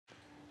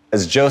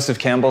As Joseph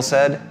Campbell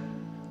said,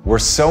 we're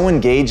so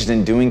engaged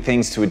in doing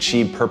things to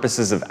achieve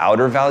purposes of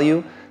outer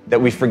value that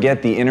we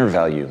forget the inner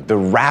value. The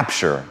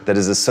rapture that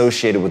is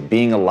associated with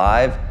being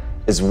alive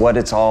is what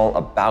it's all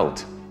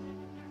about.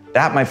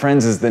 That, my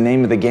friends, is the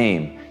name of the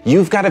game.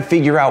 You've got to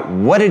figure out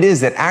what it is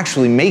that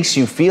actually makes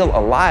you feel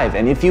alive.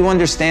 And if you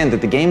understand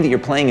that the game that you're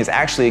playing is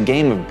actually a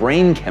game of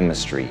brain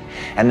chemistry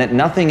and that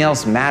nothing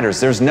else matters,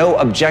 there's no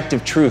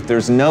objective truth,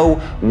 there's no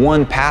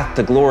one path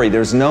to glory,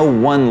 there's no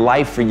one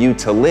life for you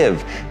to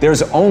live.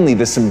 There's only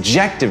the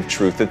subjective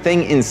truth, the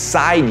thing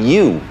inside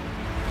you,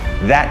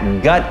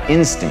 that gut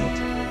instinct,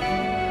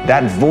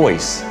 that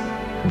voice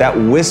that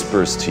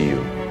whispers to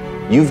you.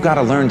 You've got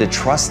to learn to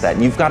trust that.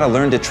 You've got to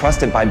learn to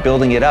trust it by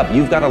building it up.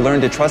 You've got to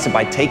learn to trust it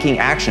by taking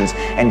actions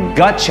and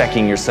gut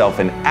checking yourself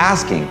and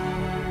asking,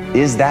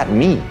 is that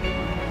me?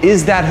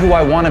 Is that who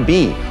I want to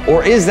be?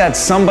 Or is that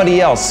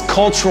somebody else,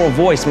 cultural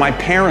voice, my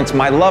parents,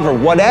 my lover,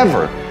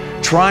 whatever,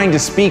 trying to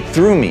speak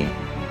through me?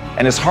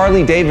 And as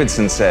Harley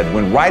Davidson said,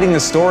 when writing the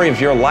story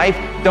of your life,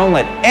 don't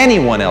let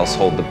anyone else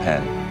hold the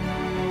pen.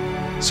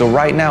 So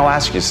right now,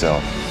 ask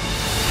yourself,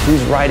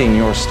 who's writing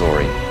your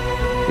story?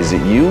 Is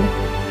it you?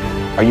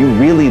 Are you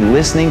really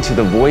listening to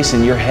the voice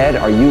in your head?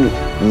 Are you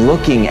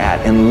looking at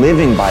and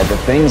living by the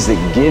things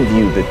that give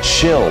you the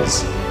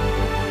chills?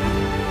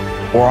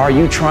 Or are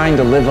you trying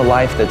to live a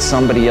life that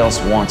somebody else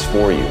wants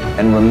for you?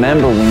 And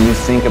remember, when you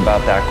think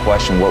about that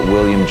question, what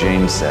William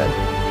James said.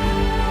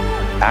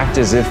 Act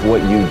as if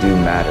what you do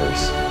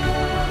matters,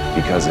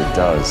 because it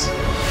does.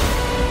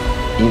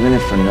 Even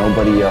if for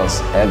nobody else,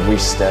 every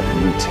step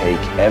you take,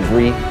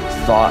 every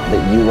thought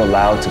that you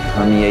allow to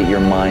permeate your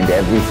mind,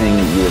 everything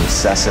that you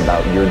obsess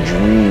about, your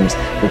dreams,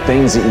 the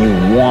things that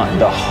you want,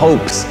 the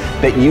hopes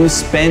that you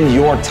spend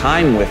your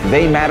time with,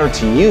 they matter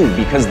to you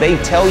because they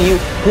tell you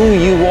who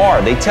you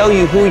are. They tell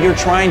you who you're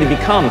trying to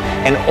become.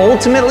 And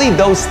ultimately,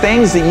 those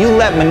things that you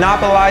let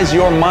monopolize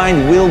your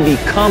mind will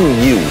become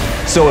you.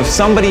 So if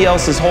somebody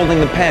else is holding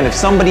the pen, if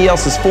somebody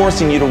else is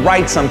forcing you to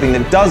write something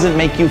that doesn't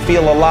make you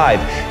feel alive,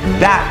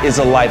 that is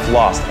a life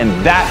lost. And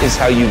that is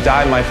how you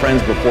die, my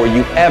friends, before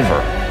you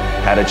ever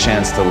had a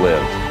chance to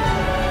live.